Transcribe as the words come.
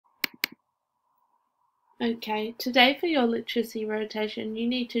Okay, today for your literacy rotation, you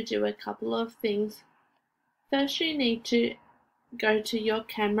need to do a couple of things. First, you need to go to your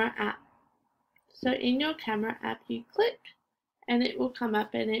camera app. So in your camera app, you click and it will come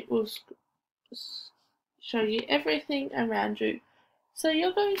up and it will show you everything around you. So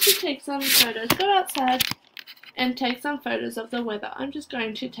you're going to take some photos. Go outside and take some photos of the weather. I'm just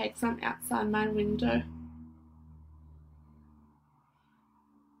going to take some outside my window.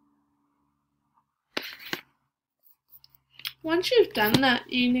 Once you've done that,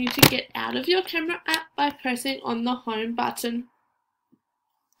 you need to get out of your camera app by pressing on the home button.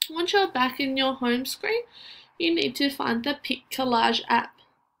 Once you're back in your home screen, you need to find the Collage app.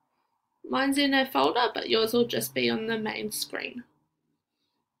 Mine's in a folder, but yours will just be on the main screen.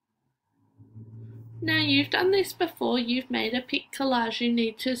 Now you've done this before, you've made a collage, you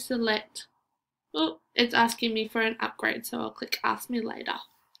need to select. Oh, it's asking me for an upgrade, so I'll click Ask Me Later.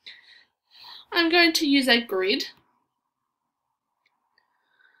 I'm going to use a grid.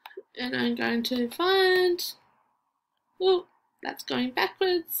 And I'm going to find, oh, that's going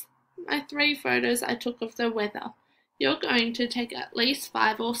backwards, my 3 photos I took of the weather. You're going to take at least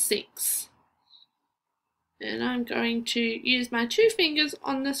 5 or 6. And I'm going to use my 2 fingers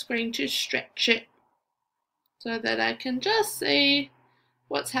on the screen to stretch it so that I can just see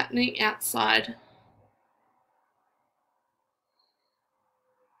what's happening outside.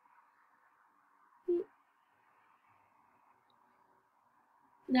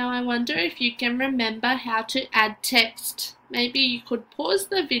 Now I wonder if you can remember how to add text. Maybe you could pause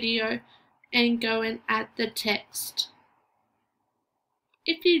the video and go and add the text.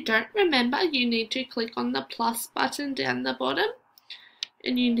 If you don't remember, you need to click on the plus button down the bottom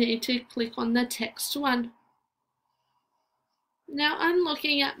and you need to click on the text one. Now I'm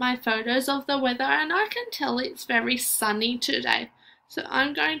looking at my photos of the weather and I can tell it's very sunny today. So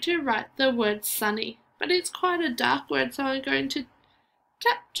I'm going to write the word sunny, but it's quite a dark word, so I'm going to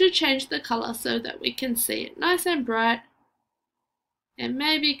tap to change the colour so that we can see it nice and bright, and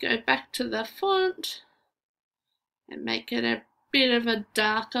maybe go back to the font and make it a bit of a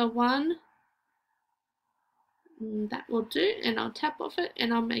darker one. And that will do, and I'll tap off it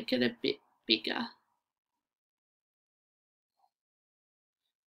and I'll make it a bit bigger.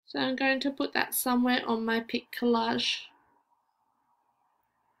 So I'm going to put that somewhere on my collage.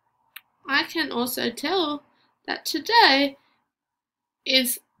 I can also tell that today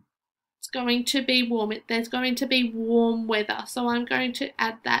it's going to be warm. There's going to be warm weather, so I'm going to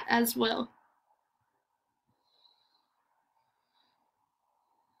add that as well.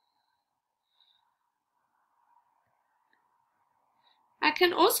 I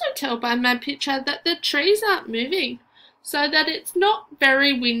can also tell by my picture that the trees aren't moving, so that it's not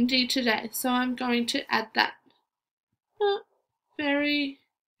very windy today, so I'm going to add that. Not very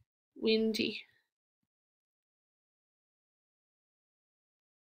windy.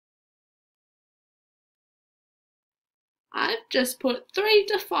 I've just put 3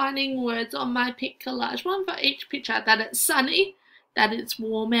 defining words on my collage, one for each picture: that it's sunny, that it's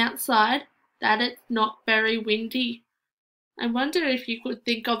warm outside, that it's not very windy. I wonder if you could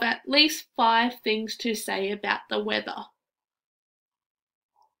think of at least 5 things to say about the weather.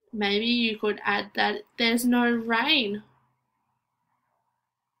 Maybe you could add that there's no rain.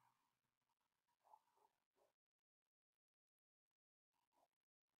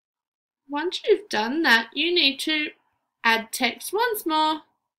 Once you've done that, you need to add text once more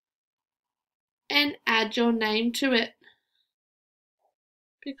and add your name to it,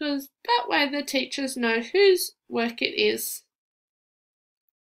 because that way the teachers know whose work it is.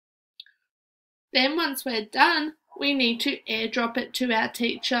 Then once we're done, we need to airdrop it to our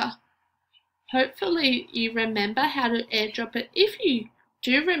teacher. Hopefully you remember how to airdrop it. If you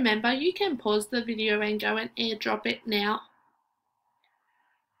do remember, you can pause the video and go and airdrop it now.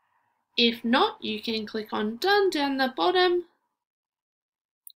 If not, you can click on Done down the bottom,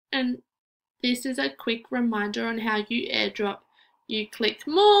 and this is a quick reminder on how you airdrop. You click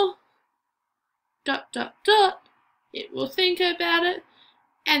More, ... it will think about it,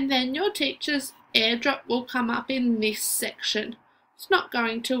 and then your teacher's airdrop will come up in this section. It's not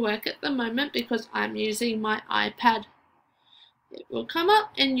going to work at the moment because I'm using my iPad. It will come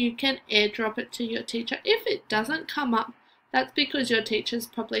up and you can airdrop it to your teacher. If it doesn't come up, that's because your teacher's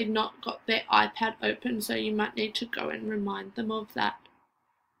probably not got their iPad open, so you might need to go and remind them of that.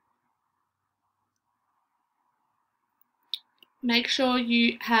 Make sure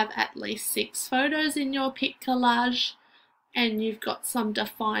you have at least 6 photos in your collage and you've got some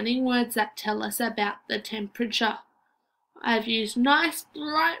defining words that tell us about the temperature. I've used nice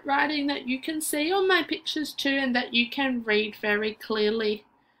bright writing that you can see on my pictures too and that you can read very clearly.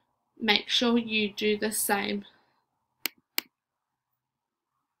 make sure you do the same.